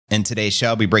In today's show,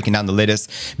 I'll be breaking down the latest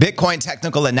Bitcoin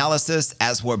technical analysis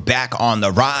as we're back on the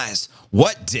rise.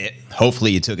 What did?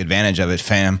 Hopefully you took advantage of it,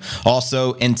 fam.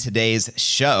 Also, in today's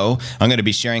show, I'm going to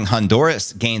be sharing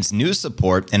Honduras gains new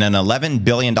support in an $11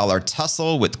 billion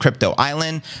tussle with crypto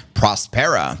island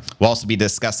Próspera. We'll also be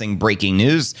discussing breaking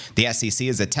news. The SEC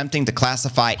is attempting to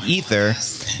classify Ether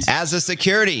as a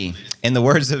security. In the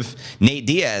words of Nate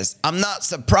Diaz, I'm not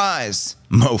surprised,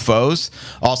 mofos.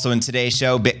 Also in today's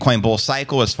show, Bitcoin bull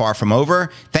cycle is far from over,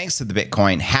 thanks to the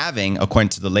Bitcoin halving, according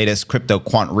to the latest crypto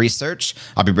quant research.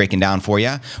 I'll be breaking down for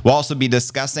you. We'll also be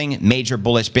discussing major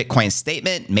bullish Bitcoin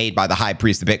statement made by the high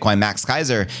priest of Bitcoin, Max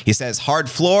Keiser. He says hard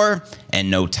floor and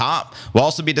no top. We'll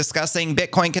also be discussing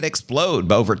Bitcoin could explode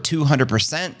by over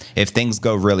 200% if things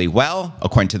go really well,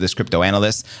 according to this crypto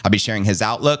analyst. I'll be sharing his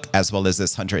outlook as well as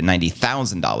this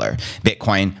 $190,000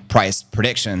 Bitcoin price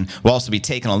prediction. We'll also be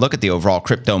taking a look at the overall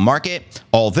crypto market.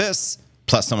 All this,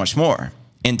 plus so much more,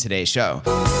 in today's show.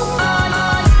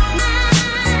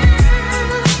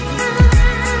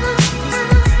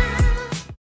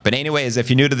 But anyways, if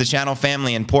you're new to the channel,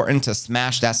 family, important to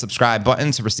smash that subscribe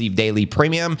button to receive daily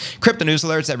premium crypto news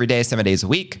alerts every day, 7 days a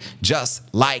week, just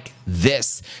like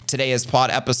this. Today is pod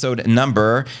episode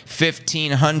number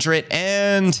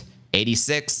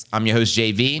 1586. I'm your host,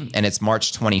 JV, and it's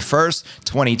March 21st,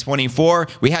 2024.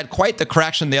 We had quite the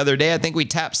correction the other day. I think we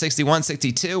tapped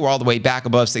 61.62. We're all the way back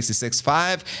above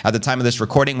 66.5 at the time of this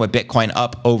recording, with Bitcoin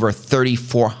up over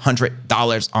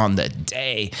 $3,400 on the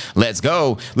day. Let's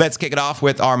go. Let's kick it off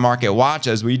with our market watch,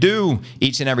 as we do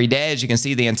each and every day. As you can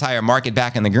see, the entire market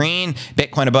back in the green.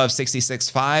 Bitcoin above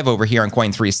 66.5 over here on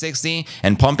Coin360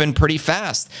 and pumping pretty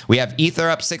fast. We have Ether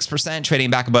up 6%, trading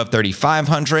back above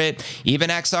 3,500. Even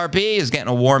XRP is getting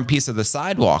a warm piece of the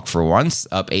sidewalk for once,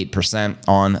 up 8%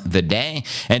 on the day.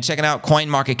 And checking out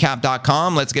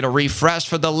coinmarketcap.com, let's get a refresh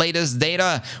for the latest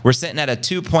data. We're sitting at a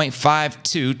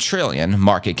 2.52 trillion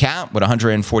market cap with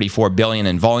 144 billion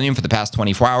in volume for the past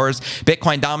 24 hours.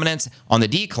 Bitcoin dominance on the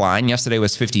decline. Yesterday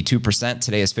was 52%,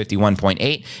 today is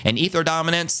 51.8%. And Ether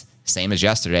dominance, same as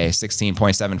yesterday,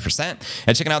 16.7%.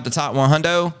 And checking out the top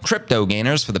 100 crypto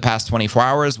gainers for the past 24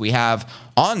 hours, we have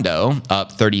Ondo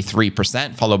up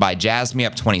 33%, followed by Jasmy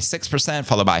up 26%,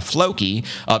 followed by Floki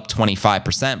up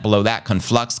 25%. Below that,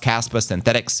 Conflux, Caspa,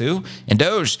 Synthetic, Su, and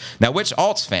Doge. Now, which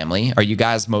alts family are you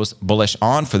guys most bullish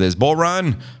on for this bull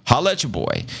run? Holla at your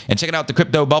boy. And checking out the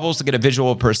crypto bubbles to get a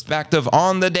visual perspective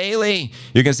on the daily.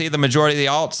 You can see the majority of the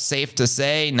alts, safe to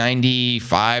say,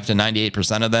 95 to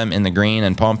 98% of them in the green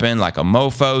and pumping like a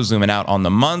mofo. Zooming out on the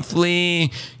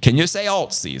monthly. Can you say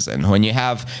alt season when you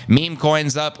have meme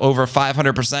coins up over 500%?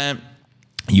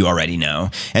 You already know.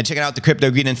 And checking out the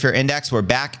crypto greed and fear index, we're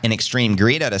back in extreme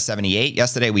greed at a 78.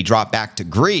 Yesterday, we dropped back to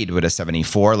greed with a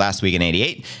 74. Last week, an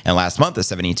 88. And last month, a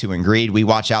 72 in greed. We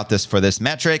watch out for this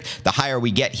metric. The higher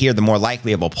we get here, the more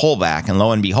likely of a pullback. And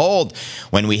lo and behold,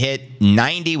 when we hit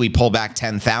 90, we pull back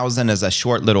 10,000 as a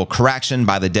short little correction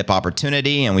by the dip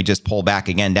opportunity. And we just pull back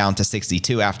again down to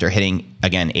 62 after hitting,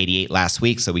 again, 88 last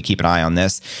week. So we keep an eye on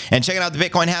this. And checking out the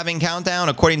Bitcoin halving countdown,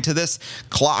 according to this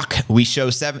clock, we show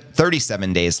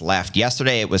 37 days left.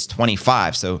 Yesterday it was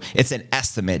 25, so it's an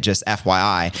estimate, just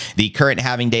FYI. The current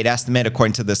halving date estimate,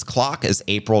 according to this clock, is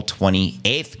April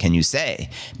 28th. Can you say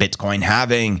Bitcoin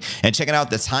halving? And checking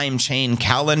out the time chain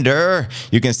calendar,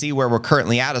 you can see where we're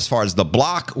currently at as far as the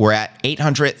block. We're at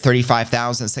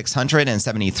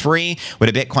 835,673 with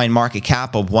a Bitcoin market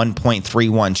cap of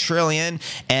 1.31 trillion,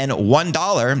 and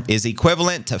 $1 is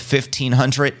equivalent to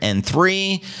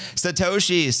 1,503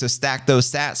 Satoshis. So stack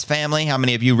those sats, family. How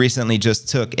many of you recently just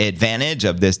took advantage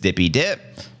of this dippy dip?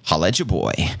 Holla at your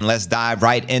boy. Let's dive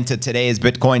right into today's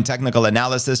Bitcoin technical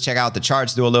analysis. Check out the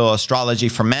charts, do a little astrology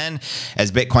for men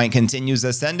as Bitcoin continues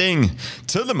ascending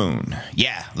to the moon.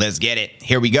 Yeah, let's get it.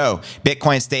 Here we go.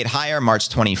 Bitcoin stayed higher March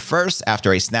 21st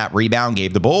after a snap rebound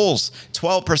gave the bulls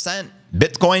 12%.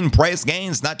 Bitcoin price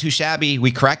gains, not too shabby.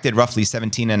 We corrected roughly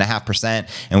 17.5%,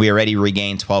 and we already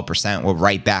regained 12%. We're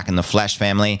right back in the flesh,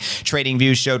 family. Trading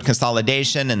views showed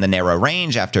consolidation in the narrow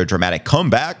range after a dramatic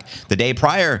comeback the day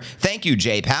prior. Thank you,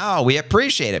 Jay Powell. We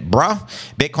appreciate it, bro.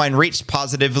 Bitcoin reached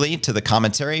positively to the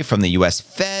commentary from the U.S.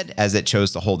 Fed as it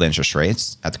chose to hold interest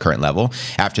rates at the current level.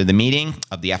 After the meeting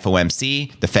of the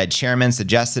FOMC, the Fed chairman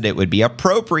suggested it would be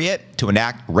appropriate to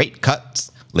enact rate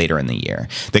cuts later in the year.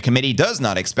 The committee does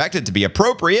not expect it to be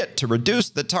appropriate to reduce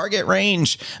the target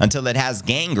range until it has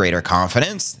gained greater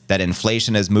confidence that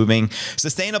inflation is moving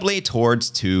sustainably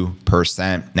towards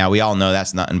 2%. Now, we all know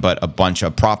that's nothing but a bunch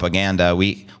of propaganda.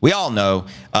 We all know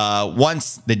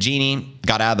once the genie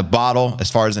got out of the bottle,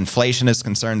 as far as inflation is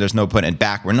concerned, there's no putting it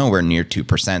back. We're nowhere near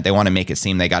 2%. They want to make it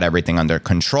seem they got everything under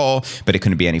control, but it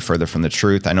couldn't be any further from the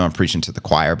truth. I know I'm preaching to the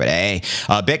choir, but hey,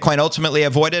 Bitcoin ultimately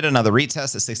avoided another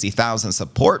retest of 60,000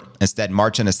 support, instead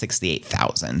marching to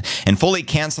 68,000 and fully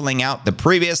canceling out the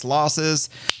previous losses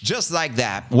just like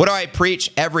that. What do I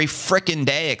preach every freaking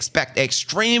day? Expect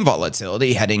extreme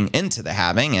volatility heading into the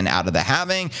halving and out of the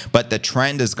halving, but the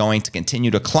trend is going to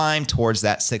continue to climb towards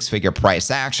that six-figure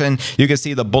price action. You can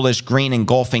see the bullish green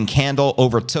engulfing candle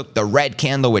overtook the red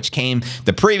candle, which came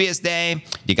the previous day.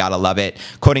 You gotta love it.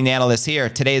 Quoting the analyst here,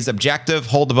 today's objective,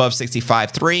 hold above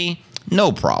 65.3.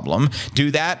 No problem. Do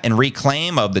that and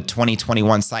reclaim of the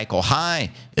 2021 cycle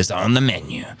high is on the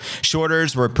menu.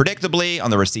 Shorters were predictably on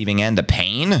the receiving end of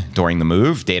pain during the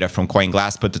move. Data from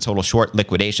CoinGlass put the total short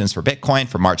liquidations for Bitcoin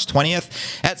for March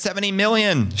 20th at 70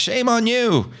 million. Shame on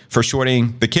you for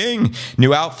shorting the king. New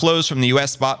outflows from the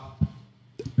US spot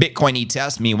Bitcoin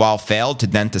ETFs, meanwhile, failed to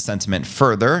dent the sentiment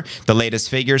further. The latest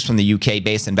figures from the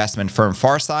UK-based investment firm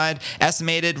Farside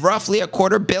estimated roughly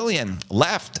 $250 million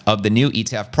left of the new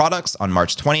ETF products on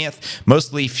March 20th,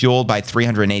 mostly fueled by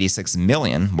 $386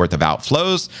 million worth of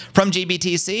outflows from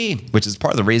GBTC, which is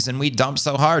part of the reason we dumped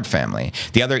so hard, family.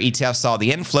 The other ETFs saw the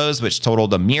inflows, which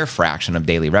totaled a mere fraction of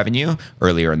daily revenue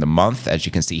earlier in the month, as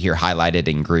you can see here highlighted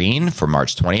in green for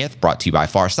March 20th, brought to you by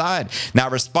Farside. Now,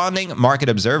 responding market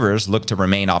observers look to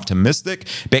remain optimistic.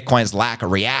 Bitcoin's lack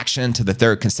of reaction to the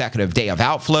third consecutive day of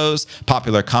outflows,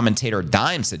 popular commentator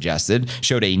Dime suggested,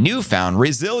 showed a newfound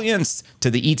resilience to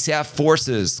the ETF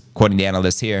forces. Quoting the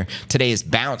analyst here, today's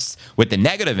bounce with the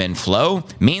negative inflow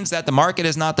means that the market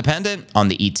is not dependent on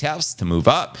the ETFs to move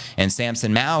up. And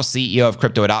Samson Mao, CEO of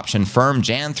crypto adoption firm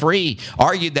Jan3,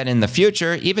 argued that in the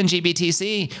future, even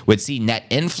GBTC would see net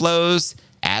inflows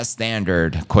as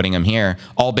standard. Quoting him here,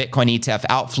 all Bitcoin ETF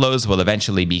outflows will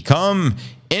eventually become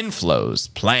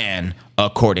inflows. Plan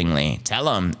accordingly.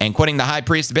 Tell him. And quoting the high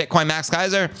priest of Bitcoin, Max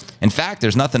Keiser, in fact,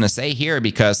 there's nothing to say here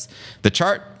because the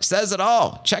chart says it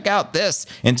all. Check out this.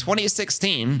 In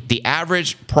 2016, the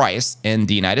average price in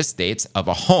the United States of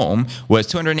a home was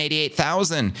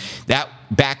 $288,000. That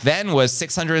back then was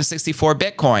 664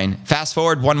 Bitcoin. Fast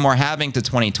forward one more halving to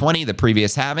 2020, the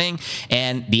previous halving,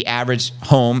 and the average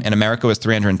home in America was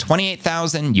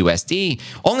 328,000 USD,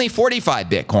 only 45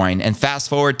 Bitcoin. And fast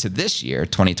forward to this year,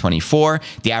 2024,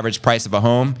 the average price of a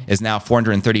home is now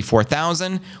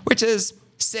 434,000, which is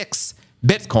 6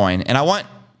 Bitcoin. And I want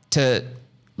to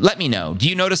let me know, do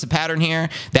you notice a pattern here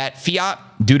that fiat,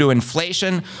 due to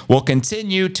inflation, will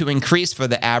continue to increase for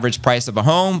the average price of a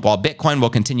home, while Bitcoin will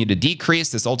continue to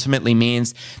decrease? This ultimately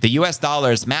means the US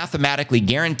dollar is mathematically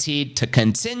guaranteed to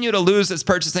continue to lose its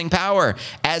purchasing power,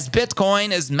 as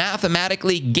Bitcoin is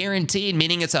mathematically guaranteed,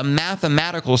 meaning it's a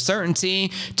mathematical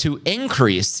certainty to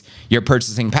increase your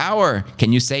purchasing power.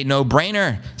 Can you say no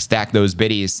brainer? Stack those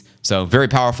biddies. So very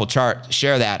powerful chart.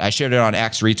 Share that. I shared it on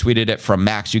X, retweeted it from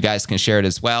Max. You guys can share it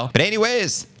as well. But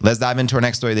anyways, let's dive into our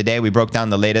next story of the day. We broke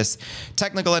down the latest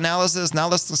technical analysis. Now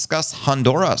let's discuss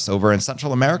Honduras over in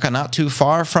Central America, not too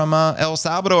far from El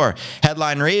Salvador.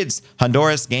 Headline reads,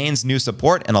 Honduras gains new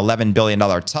support in $11 billion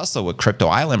tussle with crypto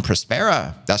island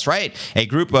Próspera. That's right. A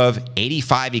group of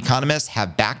 85 economists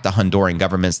have backed the Honduran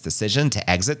government's decision to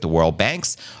exit the World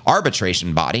Bank's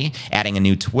arbitration body, adding a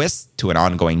new twist to an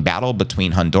ongoing battle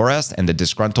between Honduras and the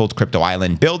disgruntled crypto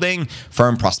island building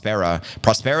firm Próspera.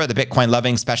 Próspera, the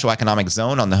Bitcoin-loving special economic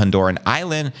zone on the Honduran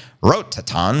island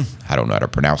Roatán, I don't know how to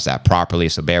pronounce that properly,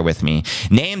 so bear with me,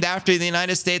 named after the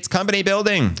United States company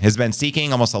building, has been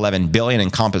seeking almost $11 billion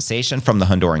in compensation from the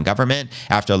Honduran government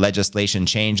after legislation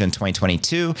change in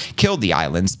 2022 killed the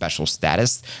island's special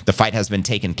status. The fight has been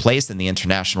taking place in the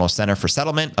International Center for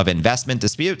Settlement of Investment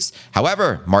Disputes.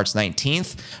 However, March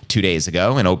 19th, 2 days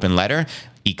ago, an open letter,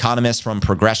 economists from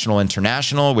Progressional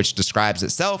International, which describes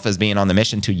itself as being on the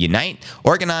mission to unite,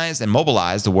 organize, and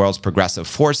mobilize the world's progressive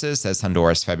forces, says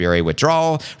Honduras' February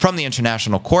withdrawal from the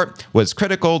International Court was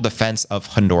critical defense of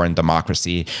Honduran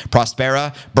democracy.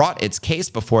 Próspera brought its case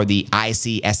before the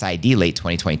ICSID late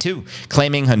 2022,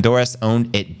 claiming Honduras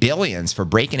owed it billions for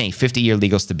breaking a 50-year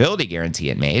legal stability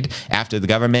guarantee it made after the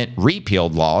government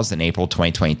repealed laws in April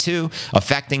 2022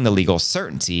 affecting the legal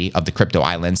certainty of the crypto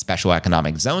island's special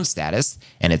economic zone status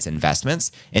and its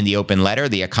investments. In the open letter,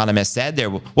 the economist said there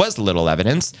was little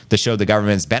evidence to show the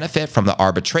government's benefit from the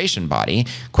arbitration body.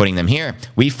 Quoting them here,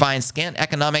 "We find scant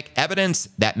economic evidence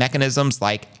that mechanisms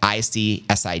like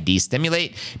ICSID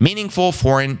stimulate meaningful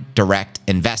foreign direct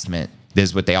investment."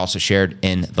 This is what they also shared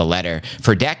in the letter.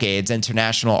 For decades,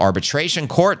 international arbitration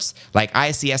courts like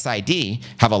ICSID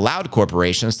have allowed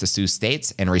corporations to sue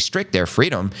states and restrict their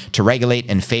freedom to regulate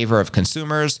in favor of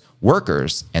consumers,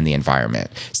 workers, and the environment.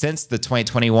 Since the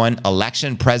 2021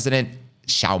 election, President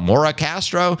Xiomara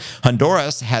Castro,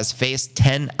 Honduras has faced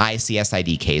 10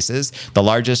 ICSID cases, the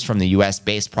largest from the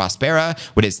U.S.-based Próspera,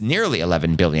 with its nearly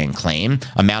 $11 billion claim,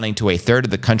 amounting to a third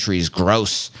of the country's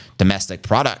gross domestic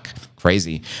product.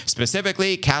 Crazy.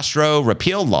 Specifically, Castro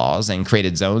repealed laws and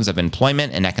created zones of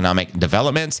employment and economic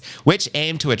developments, which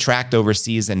aim to attract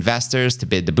overseas investors to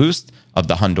bid the boost of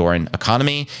the Honduran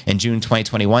economy. In June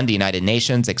 2021, the United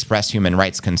Nations expressed human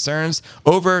rights concerns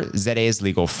over ZE's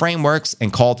legal frameworks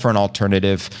and called for an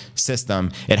alternative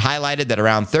system. It highlighted that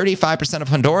around 35% of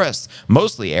Honduras,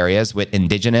 mostly areas with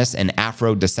indigenous and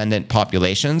Afro-descendant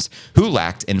populations who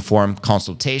lacked informed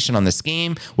consultation on the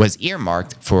scheme, was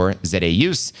earmarked for ZE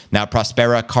use. Now,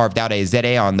 Próspera carved out a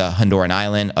ZE on the Honduran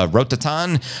island of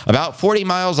Roatán, about 40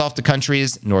 miles off the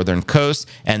country's northern coast,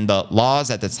 and the laws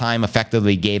at the time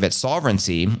effectively gave it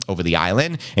sovereignty over the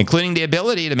island, including the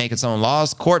ability to make its own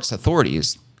laws, courts,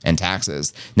 authorities, and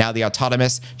taxes. Now, the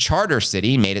autonomous charter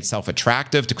city made itself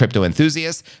attractive to crypto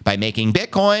enthusiasts by making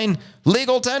Bitcoin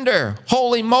legal tender.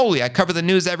 Holy moly, I cover the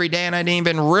news every day and I didn't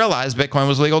even realize Bitcoin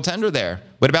was legal tender there.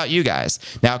 What about you guys?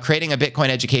 Now, creating a Bitcoin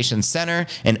education center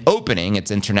and opening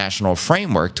its international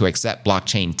framework to accept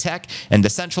blockchain tech and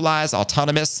decentralized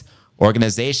autonomous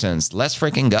organizations. Let's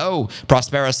freaking go.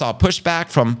 Próspera saw pushback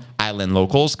from island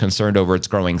locals concerned over its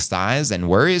growing size and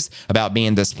worries about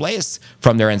being displaced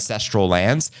from their ancestral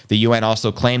lands. The UN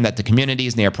also claimed that the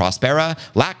communities near Próspera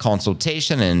lack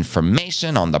consultation and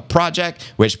information on the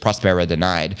project, which Próspera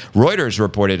denied. Reuters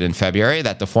reported in February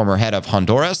that the former head of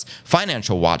Honduras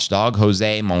financial watchdog,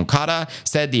 Jose Moncada,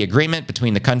 said the agreement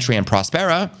between the country and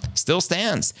Próspera still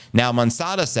stands. Now,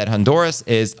 Moncada said Honduras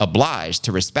is obliged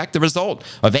to respect the result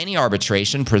of any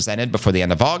arbitration presented before the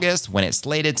end of August, when it's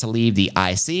slated to leave the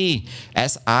ICSID.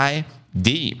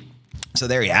 So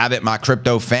there you have it, my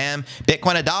crypto fam.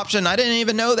 Bitcoin adoption, I didn't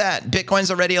even know that. Bitcoin's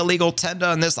already a legal tender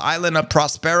on this island of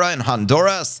Próspera in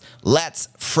Honduras. Let's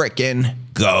frickin'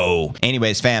 go.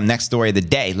 Anyways, fam, next story of the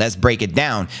day. Let's break it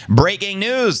down. Breaking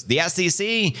news. The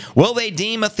SEC, will they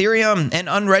deem Ethereum an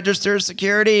unregistered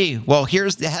security? Well,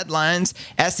 here's the headlines.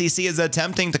 SEC is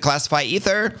attempting to classify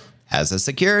Ether as a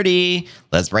security.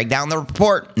 Let's break down the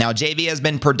report. Now, JV has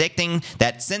been predicting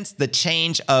that since the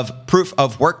change of proof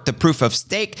of work to proof of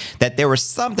stake, that there was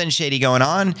something shady going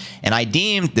on, and I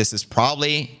deemed this is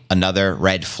probably another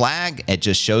red flag. It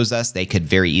just shows us they could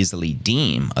very easily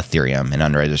deem Ethereum an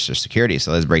unregistered security.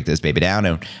 So let's break this baby down.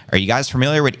 And are you guys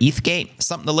familiar with ETHgate?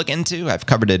 Something to look into? I've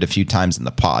covered it a few times in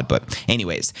the pod, but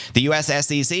anyways, the US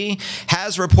SEC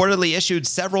has reportedly issued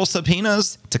several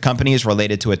subpoenas to companies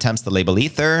related to attempts to label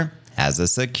Ether as a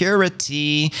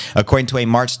security. According to a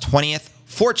March 20th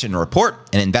Fortune report,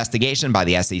 an investigation by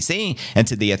the SEC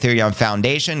into the Ethereum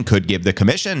Foundation could give the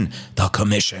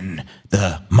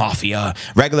mafia,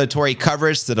 regulatory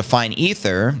coverage to define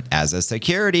Ether as a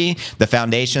security. The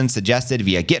foundation suggested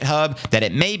via GitHub that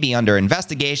it may be under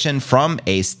investigation from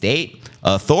a state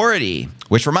authority,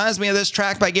 which reminds me of this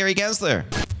track by Gary Gensler.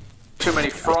 Too many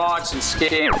frauds and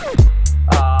scams.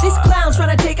 This clown's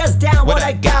trying to take us down. What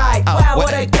a guy. Wow,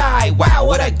 what a guy. Wow,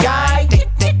 what a guy.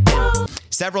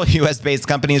 Several US-based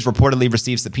companies reportedly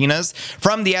received subpoenas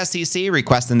from the SEC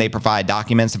requesting they provide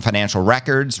documents and financial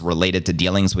records related to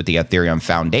dealings with the Ethereum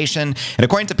Foundation. And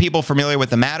according to people familiar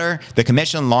with the matter, the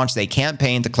commission launched a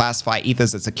campaign to classify Ether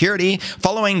as a security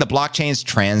following the blockchain's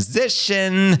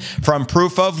transition from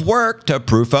proof of work to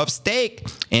proof of stake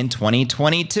in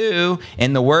 2022.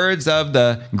 In the words of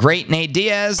the great Nate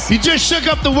Diaz, "You just shook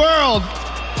up the world.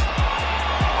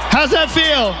 How's that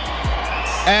feel?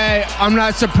 Hey, I'm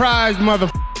not surprised,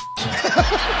 mother."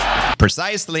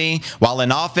 Precisely. While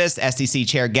in office, SEC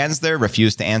Chair Gensler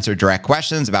refused to answer direct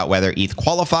questions about whether ETH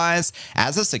qualifies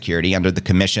as a security under the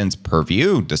commission's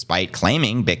purview, despite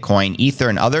claiming Bitcoin, Ether,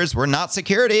 and others were not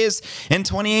securities in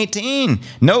 2018.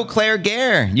 No Claire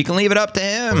Gare. You can leave it up to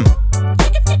him.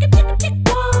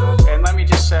 And let me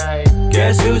just say,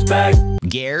 Guess who's back?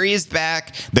 Gary's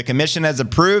back. The commission has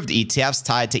approved ETFs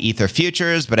tied to Ether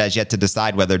futures, but has yet to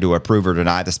decide whether to approve or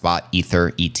deny the spot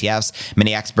Ether ETFs.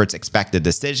 Many experts expect a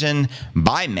decision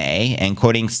by May, and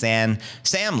quoting Sam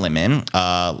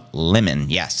Lemon,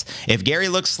 yes. If Gary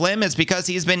looks slim, it's because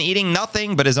he's been eating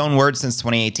nothing but his own words since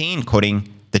 2018, quoting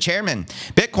the chairman.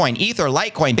 Bitcoin, Ether,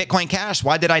 Litecoin, Bitcoin Cash.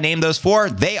 Why did I name those four?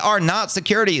 They are not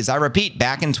securities. I repeat,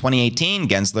 back in 2018,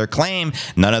 Gensler claimed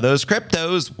none of those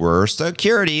cryptos were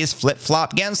securities.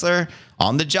 Flip-flop Gensler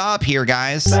on the job here,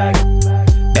 guys.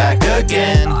 Back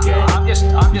again.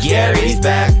 Gary's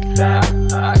back.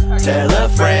 Tell a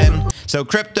friend. So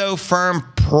crypto firm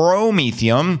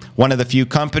Prometheum, one of the few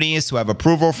companies who have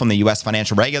approval from the U.S.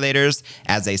 financial regulators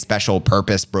as a special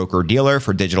purpose broker-dealer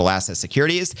for digital asset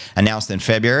securities, announced in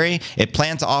February it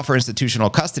planned to offer institutional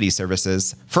custody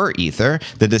services for Ether.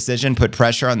 The decision put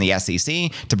pressure on the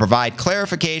SEC to provide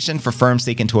clarification for firms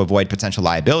seeking to avoid potential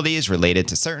liabilities related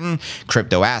to certain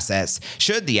crypto assets.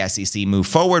 Should the SEC move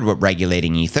forward with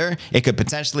regulating Ether, it could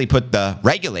potentially put the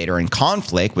regulator in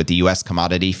conflict with the U.S.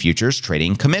 Commodity Futures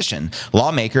Trading Commission.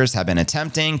 Lawmakers have been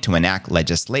attempting to enact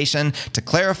legislation to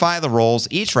clarify the roles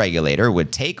each regulator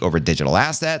would take over digital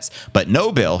assets, but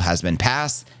no bill has been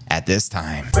passed at this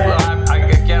time.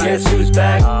 Guess who's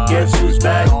back? Guess who's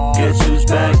back? Guess who's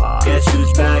back? Guess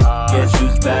who's back? Guess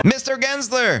who's back? Mr.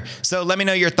 Gensler. So let me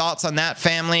know your thoughts on that,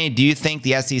 family. Do you think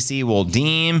the SEC will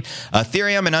deem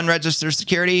Ethereum an unregistered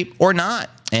security or not?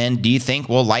 And do you think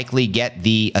we'll likely get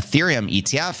the Ethereum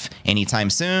ETF anytime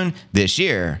soon this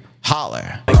year?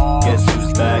 Holler. Guess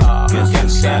who's back? Guess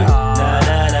who's back?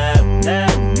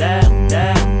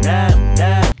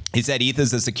 He said ETH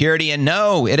is a security, and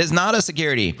no, it is not a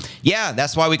security. Yeah,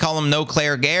 that's why we call him No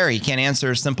Claire Gary. He can't answer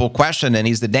a simple question, and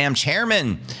he's the damn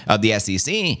chairman of the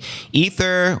SEC.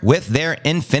 Ether with their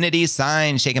infinity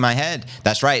sign, shaking my head.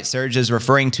 That's right, Serge is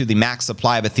referring to the max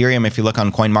supply of Ethereum. If you look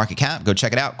on CoinMarketCap, go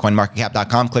check it out.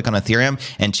 CoinMarketCap.com, click on Ethereum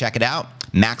and check it out.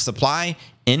 Max supply,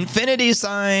 infinity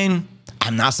sign.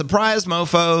 I'm not surprised,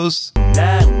 mofos.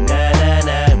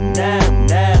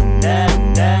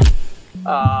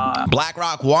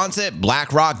 BlackRock wants it.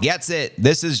 BlackRock gets it.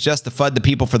 This is just to FUD the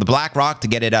people for the BlackRock to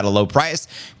get it at a low price.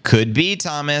 Could be,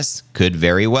 Thomas. Could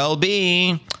very well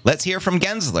be. Let's hear from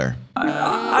Gensler.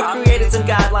 I've created some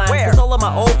guidelines. Cause all of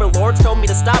my overlords told me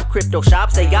to stop crypto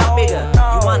shops. They got bigger.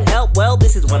 You want help? Well,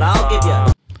 this is what I'll give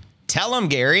you. Tell him,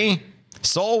 Gary.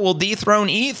 Sol will dethrone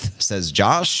ETH, says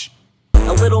Josh.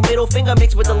 A little middle finger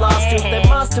mixed with the lawsuit. They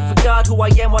must have forgot who I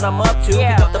am, what I'm up to.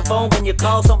 Pick up the phone when you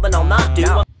call, something I'll not do.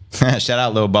 Shout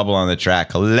out Lil Bubble on the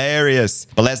track. Hilarious.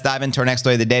 But let's dive into our next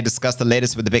story of the day. Discuss the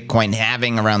latest with the Bitcoin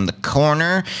halving around the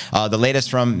corner. The latest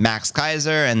from Max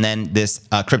Keiser, and then this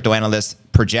crypto analyst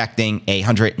projecting a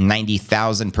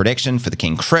 190,000 prediction for the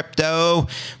King Crypto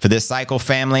for this cycle,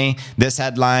 family. This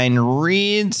headline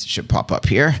reads, should pop up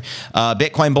here,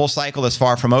 Bitcoin bull cycle is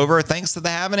far from over thanks to the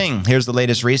halving. Here's the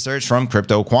latest research from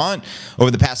Crypto Quant.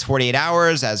 Over the past 48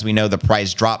 hours, as we know, the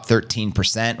price dropped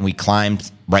 13% and we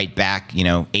climbed right back,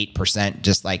 8%,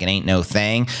 just like it ain't no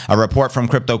thing. A report from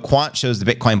Crypto Quant shows the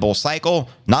Bitcoin bull cycle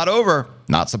not over.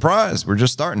 Not surprised. We're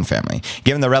just starting, family.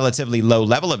 Given the relatively low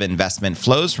level of investment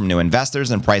flows from new investors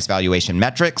and price valuation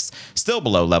metrics, still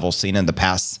below levels seen in the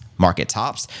past market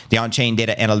tops, the on-chain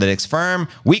data analytics firm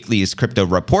Weekly's crypto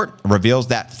report reveals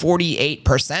that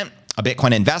 48% of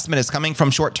Bitcoin investment is coming from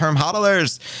short-term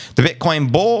hodlers. The Bitcoin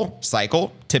bull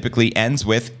cycle typically ends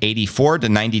with 84 to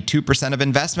 92% of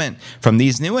investment from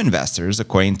these new investors,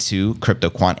 according to Crypto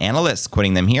Quant analysts,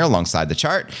 quoting them here alongside the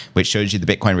chart, which shows you the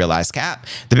Bitcoin realized cap.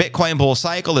 The Bitcoin bull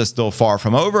cycle is still far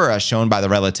from over, as shown by the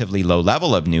relatively low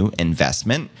level of new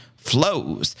investment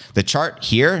flows. The chart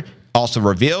here also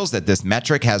reveals that this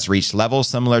metric has reached levels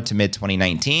similar to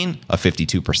mid-2019 of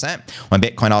 52%, when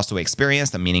Bitcoin also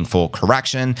experienced a meaningful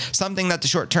correction, something that the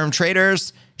short-term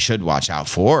traders should watch out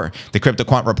for. The Crypto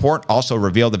Quant report also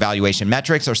revealed the valuation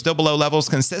metrics are still below levels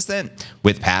consistent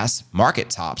with past market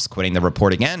tops. Quoting the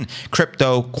report again,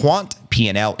 Crypto Quant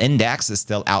P&L index is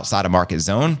still outside of market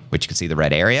zone, which you can see the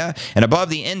red area, and above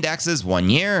the index's 1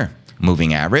 year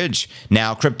moving average.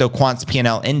 Now, Crypto Quant's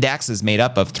P&L index is made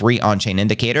up of 3 on-chain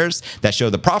indicators that show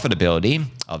the profitability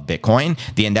of Bitcoin.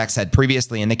 The index had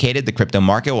previously indicated the crypto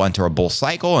market will enter a bull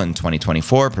cycle in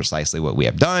 2024, precisely what we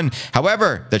have done.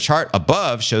 However, the chart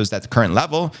above shows that the current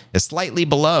level is slightly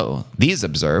below these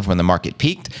observed when the market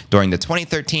peaked during the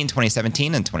 2013,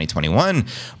 2017, and 2021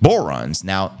 bull runs.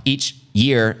 Now, each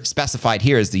year specified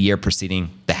here is the year preceding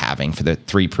the halving for the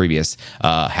 3 previous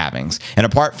halvings. And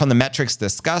apart from the metrics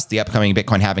discussed, the upcoming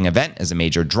Bitcoin halving event is a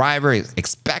major driver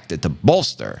expected to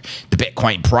bolster the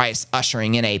Bitcoin price,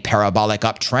 ushering in a parabolic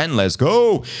uptrend. Let's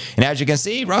go. And as you can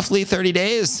see, roughly 30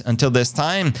 days until this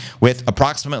time, with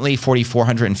approximately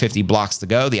 4,450 blocks to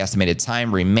go. The estimated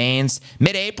time remains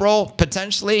mid-April,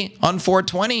 potentially on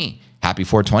 420. Happy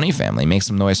 420 family. Make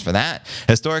some noise for that.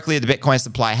 Historically, the Bitcoin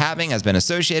supply halving has been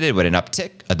associated with an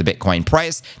uptick of the Bitcoin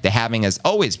price. The halving has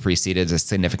always preceded a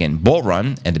significant bull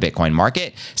run in the Bitcoin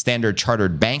market. Standard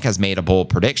Chartered Bank has made a bold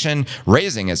prediction,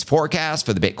 raising its forecast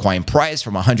for the Bitcoin price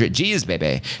from 100 G's,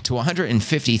 baby, to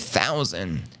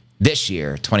 150,000. This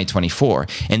year, 2024.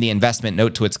 In the investment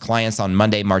note to its clients on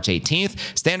Monday, March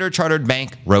 18th, Standard Chartered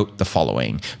Bank wrote the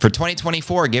following. For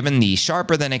 2024, given the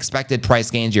sharper than expected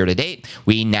price gains year to date,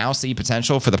 we now see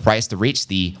potential for the price to reach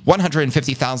the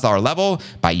 $150,000 level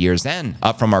by year's end,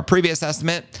 up from our previous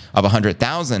estimate of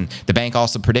 $100,000. The bank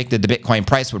also predicted the Bitcoin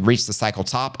price would reach the cycle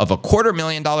top of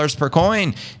 $250,000 per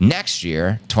coin next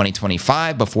year,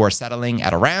 2025, before settling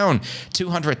at around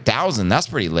 $200,000. That's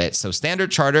pretty lit. So Standard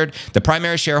Chartered, the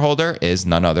primary shareholder, is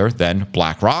none other than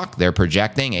BlackRock. They're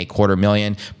projecting a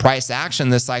 $250,000 price action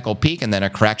this cycle peak and then a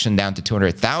correction down to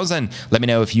 200,000. Let me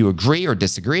know if you agree or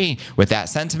disagree with that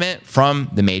sentiment from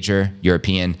the major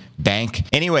European bank.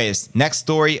 Anyways, next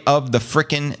story of the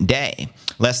frickin' day.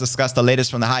 Let's discuss the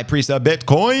latest from the high priest of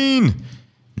Bitcoin,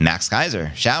 Max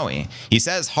Keiser, shall we? He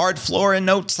says hard floor and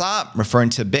no top,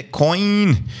 referring to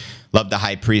Bitcoin. Love the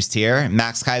high priest here.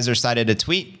 Max Keiser cited a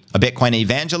tweet. A Bitcoin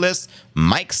evangelist,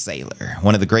 Mike Saylor,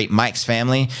 one of the great Mike's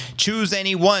family. Choose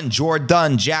anyone,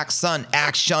 Jordan, Jackson,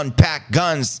 action, pack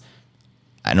guns.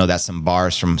 I know that's some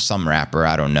bars from some rapper,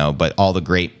 I don't know, but all the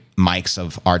great Mikes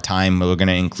of our time. We're going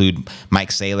to include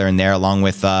Mike Saylor in there, along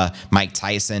with Mike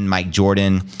Tyson, Mike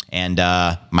Jordan, and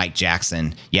Mike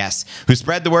Jackson. Yes, who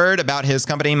spread the word about his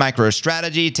company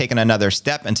MicroStrategy, taking another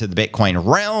step into the Bitcoin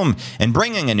realm and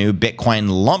bringing a new Bitcoin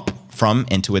lump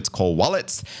into its cold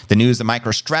wallets. The news of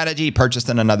MicroStrategy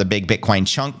purchasing another big Bitcoin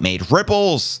chunk made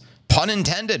ripples, pun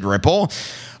intended, ripple,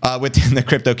 within the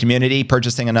crypto community,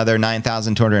 purchasing another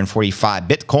 9,245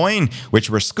 Bitcoin,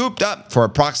 which were scooped up for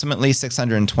approximately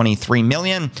 623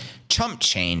 million. Chump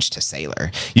change to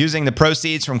Saylor. Using the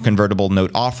proceeds from convertible note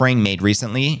offering made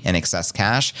recently in excess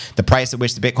cash, the price at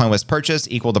which the Bitcoin was purchased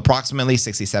equaled approximately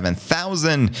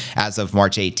 67,000. As of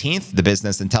March 18th, the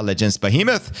business intelligence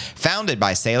behemoth founded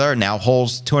by Saylor now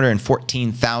holds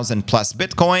 214,000 plus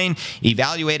Bitcoin,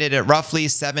 evaluated at roughly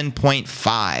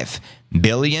 $7.5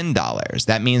 billion.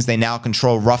 That means they now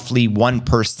control roughly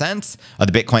 1%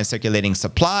 of the Bitcoin circulating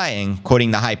supply. And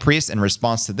quoting the high priest in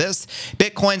response to this,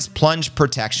 Bitcoin's plunge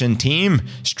protection team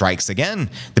strikes again.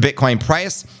 The Bitcoin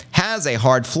price has a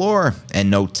hard floor and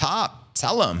no top.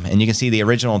 Tell them. And you can see the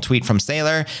original tweet from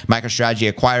Saylor. MicroStrategy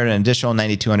acquired an additional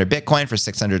 9,200 Bitcoin for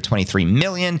 623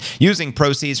 million, using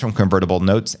proceeds from convertible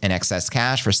notes and excess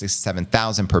cash for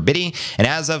 67,000 per bitty. And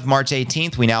as of March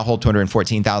 18th, we now hold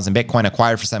 214,000 Bitcoin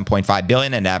acquired for 7.5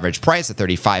 billion, an average price of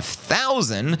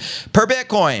 35,000 per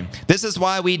Bitcoin. This is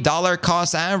why we dollar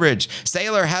cost average.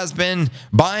 Saylor has been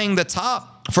buying the top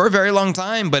for a very long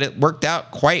time, but it worked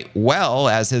out quite well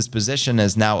as his position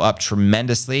is now up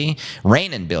tremendously,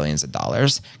 raining billions of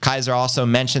dollars. Keiser also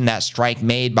mentioned that strike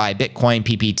made by Bitcoin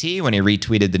PPT when he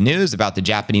retweeted the news about the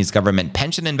Japanese government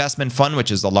pension investment fund,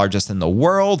 which is the largest in the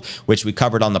world, which we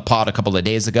covered on the pod a couple of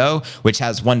days ago, which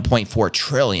has 1.4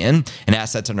 trillion in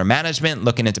assets under management,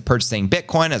 looking into purchasing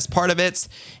Bitcoin as part of its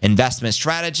investment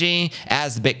strategy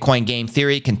as the Bitcoin game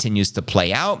theory continues to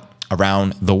play out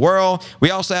around the world.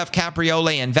 We also have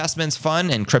Capriole Investments Fund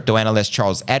and crypto analyst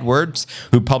Charles Edwards,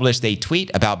 who published a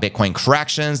tweet about Bitcoin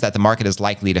corrections that the market is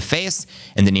likely to face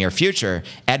in the near future.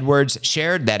 Edwards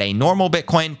shared that a normal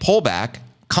Bitcoin pullback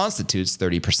constitutes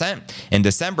 30%. In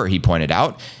December, he pointed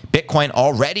out, Bitcoin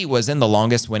already was in the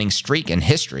longest winning streak in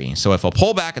history. So if a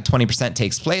pullback of 20%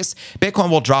 takes place, Bitcoin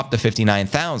will drop to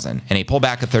 59,000, and a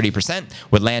pullback of 30%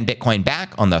 would land Bitcoin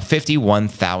back on the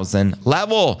 51,000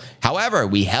 level. However,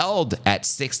 we held at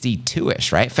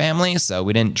 62-ish, right, family? So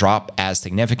we didn't drop as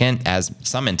significant as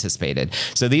some anticipated.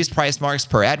 So these price marks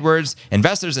per Edwards,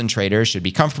 investors and traders should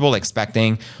be comfortable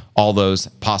expecting all those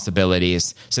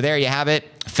possibilities. So there you have it,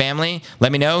 family.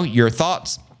 Let me know your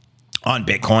thoughts on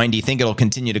Bitcoin. Do you think it'll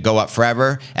continue to go up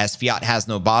forever as fiat has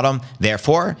no bottom?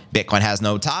 Therefore, Bitcoin has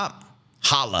no top?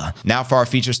 Holla. Now for our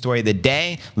feature story of the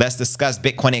day, let's discuss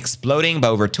Bitcoin exploding by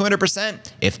over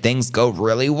 200% if things go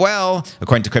really well.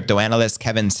 According to crypto analyst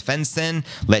Kevin Svensson,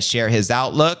 let's share his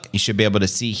outlook. You should be able to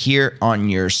see here on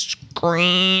your screen.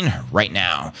 green right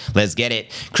now. Let's get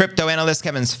it. Crypto analyst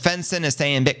Kevin Svensson is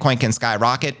saying Bitcoin can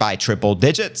skyrocket by triple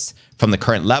digits from the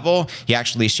current level. He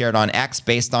actually shared on X,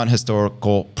 based on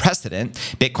historical precedent,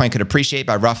 Bitcoin could appreciate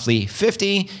by roughly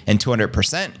 50 and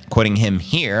 200%. Quoting him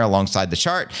here alongside the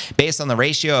chart, based on the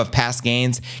ratio of past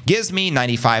gains, gives me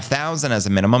 95,000 as a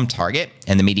minimum target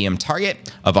and the medium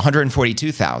target of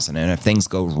 142,000. And if things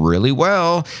go really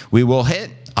well, we will hit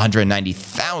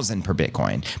 190,000 per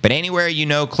Bitcoin. But anywhere,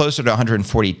 closer to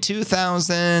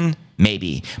 142,000,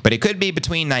 maybe. But it could be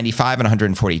between 95 and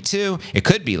 142. It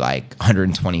could be like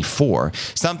 124,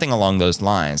 something along those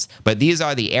lines. But these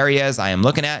are the areas I am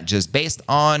looking at just based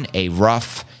on a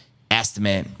rough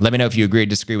estimate. Let me know if you agree or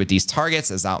disagree with these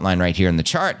targets as outlined right here in the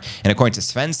chart. And according to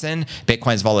Svensson,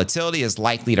 Bitcoin's volatility is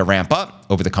likely to ramp up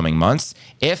over the coming months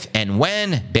if and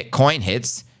when Bitcoin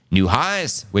hits new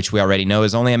highs, which we already know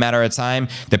is only a matter of time.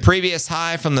 The previous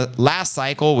high from the last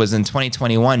cycle was in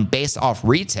 2021 based off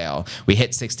retail. We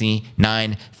hit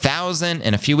 69,000,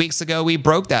 and a few weeks ago we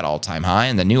broke that all-time high,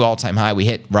 and the new all-time high we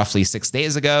hit roughly 6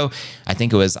 days ago. I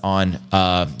think it was on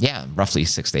roughly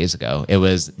 6 days ago. It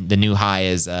was, the new high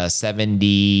is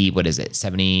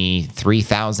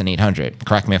 73,800.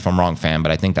 Correct me if I'm wrong, fam,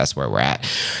 but I think that's where we're at.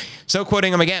 So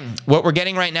quoting him again, what we're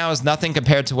getting right now is nothing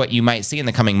compared to what you might see in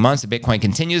the coming months. If Bitcoin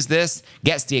continues this,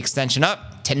 gets the extension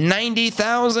up to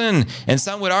 90,000. And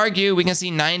some would argue we can see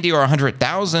 90 or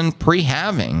 100,000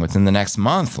 pre-halving within the next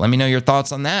month. Let me know your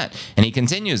thoughts on that. And he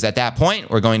continues, at that point,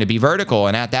 we're going to be vertical.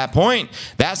 And at that point,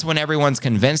 that's when everyone's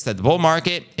convinced that the bull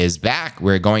market is back.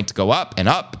 We're going to go up and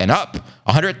up and up.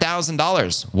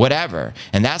 $100,000, whatever.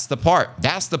 And that's the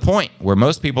point where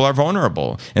most people are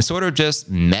vulnerable and sort of just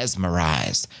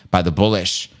mesmerized by the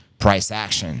bullish price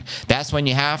action. That's when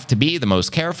you have to be the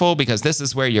most careful, because this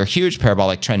is where your huge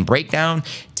parabolic trend breakdown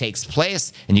takes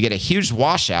place and you get a huge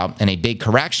washout and a big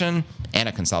correction and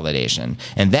a consolidation.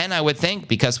 And then I would think,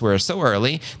 because we're so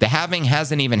early, the halving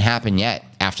hasn't even happened yet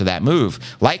after that move.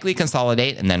 Likely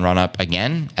consolidate and then run up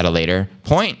again at a later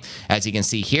point. As you can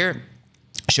see here,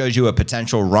 shows you a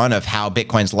potential run of how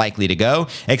Bitcoin's likely to go.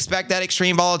 Expect that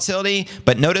extreme volatility,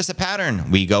 but notice a pattern.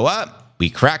 We go up, we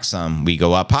correct some. We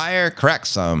go up higher, correct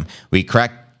some. We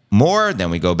correct more, then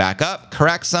we go back up,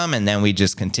 correct some, and then we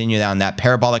just continue down that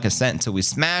parabolic ascent until we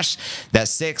smash that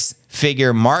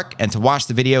six-figure mark. And to watch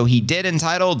the video he did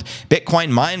entitled Bitcoin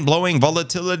Mind-Blowing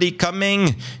Volatility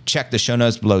Coming, check the show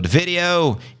notes below the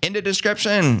video in the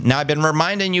description. Now, I've been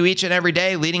reminding you each and every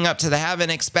day leading up to the halving,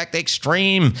 expect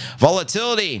extreme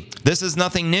volatility. This is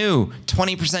nothing new.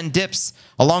 20% dips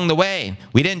along the way.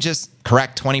 We didn't just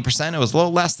correct 20%. It was a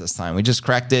little less this time. We just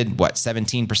corrected, what,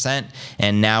 17%?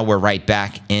 And now we're right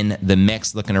back in the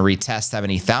mix, looking to retest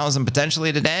 70,000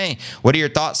 potentially today. What are your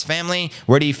thoughts, family?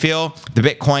 Where do you feel the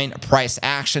Bitcoin price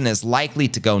action is likely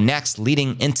to go next,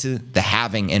 leading into the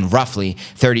halving in roughly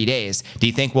 30 days? Do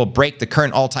you think we'll break the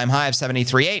current all-time high of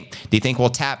 73.8? Do you think we'll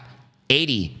tap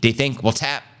 80? Do you think we'll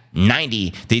tap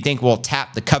 90? Do you think we'll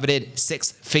tap the coveted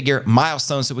six-figure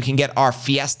milestone so we can get our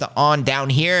fiesta on down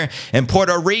here in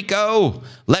Puerto Rico?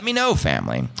 Let me know,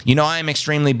 family. You know I am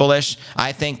extremely bullish.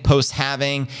 I think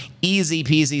post-halving, easy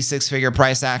peasy six-figure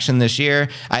price action this year.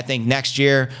 I think next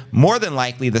year, more than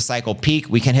likely the cycle peak,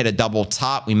 we can hit a double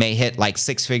top. We may hit like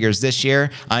six figures this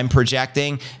year. I'm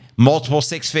projecting multiple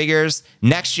six figures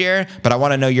next year, but I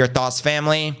want to know your thoughts,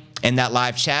 family, in that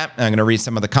live chat. I'm going to read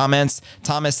some of the comments.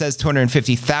 Thomas says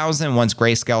 250,000 once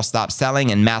Grayscale stops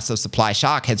selling and massive supply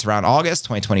shock hits around August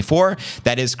 2024.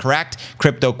 That is correct.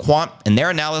 Crypto Quant in their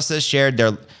analysis shared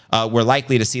their we're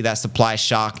likely to see that supply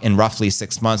shock in roughly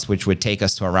 6 months, which would take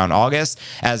us to around August,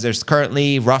 as there's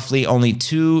currently roughly only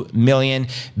 2 million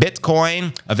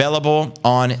Bitcoin available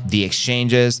on the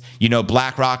exchanges. You know,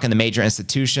 BlackRock and the major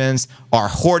institutions are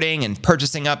hoarding and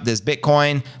purchasing up this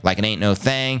Bitcoin like it ain't no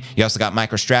thing. You also got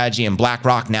MicroStrategy and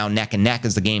BlackRock now neck and neck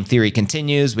as the game theory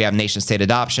continues. We have nation state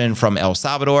adoption from El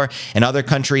Salvador and other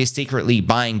countries secretly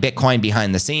buying Bitcoin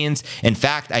behind the scenes. In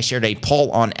fact, I shared a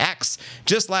poll on X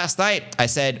just last night. I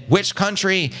said, which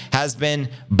country has been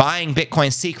buying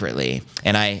Bitcoin secretly?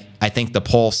 And I think the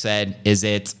poll said, is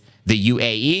it the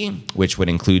UAE, which would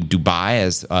include Dubai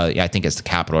as I think it's the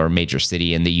capital or major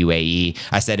city in the UAE.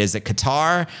 I said, is it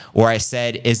Qatar? Or I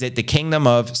said, is it the Kingdom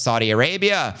of Saudi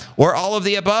Arabia? Or all of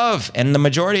the above? And the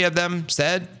majority of them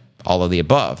said all of the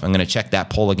above. I'm going to check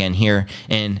that poll again here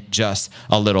in just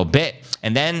a little bit.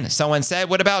 And then someone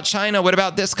said, what about China? What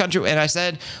about this country? And I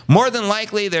said, more than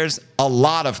likely, there's a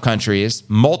lot of countries,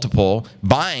 multiple,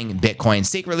 buying Bitcoin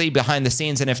secretly behind the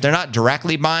scenes. And if they're not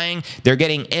directly buying, they're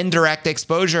getting indirect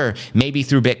exposure, maybe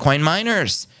through Bitcoin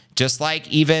miners. Just like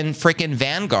even freaking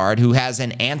Vanguard, who has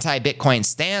an anti-Bitcoin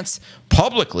stance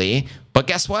publicly. But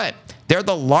guess what? They're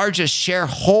the largest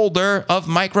shareholder of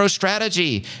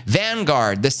MicroStrategy.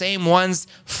 Vanguard, the same ones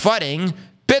fudding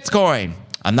Bitcoin.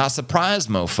 I'm not surprised,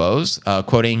 mofos,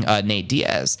 quoting Nate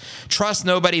Diaz. Trust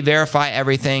nobody, verify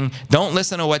everything. Don't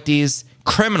listen to what these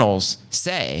criminals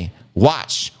say.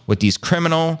 Watch what these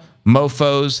criminal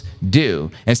mofos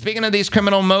do. And speaking of these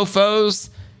criminal mofos,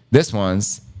 this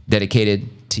one's dedicated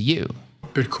to you.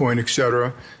 Bitcoin,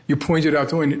 etc. You pointed out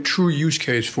the only true use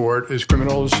case for it is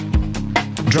criminals,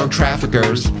 drug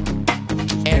traffickers,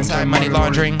 anti-money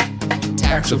laundering,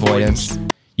 tax avoidance.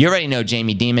 You already know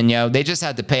Jamie Dimon, yo. They just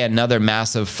had to pay another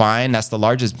massive fine. That's the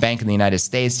largest bank in the United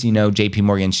States, you know, JP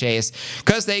Morgan Chase,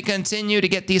 because they continue to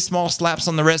get these small slaps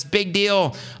on the wrist. Big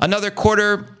deal. Another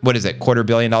 $250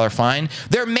 million fine.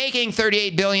 They're making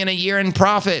 $38 billion a year in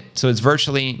profit. So it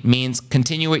virtually means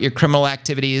continue with your criminal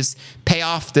activities, pay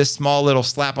off this small little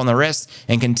slap on the wrist,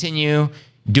 and continue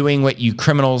doing what you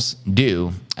criminals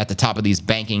do at the top of these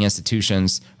banking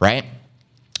institutions, right?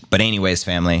 But anyways,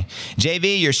 family,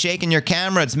 JV, you're shaking your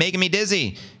camera. It's making me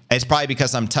dizzy. It's probably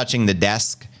because I'm touching the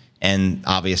desk, and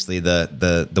obviously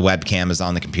the webcam is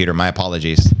on the computer. My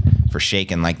apologies for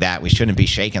shaking like that. We shouldn't be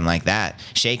shaking like that.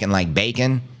 Shaking like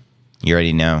bacon. You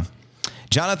already know.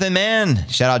 Jonathan Mann.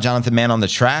 Shout out Jonathan Mann on the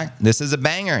track. This is a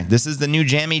banger. This is the new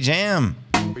Jammy Jam.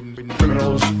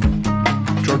 criminals,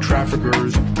 drug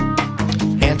traffickers,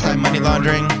 Anti-money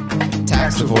laundering,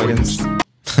 tax avoidance.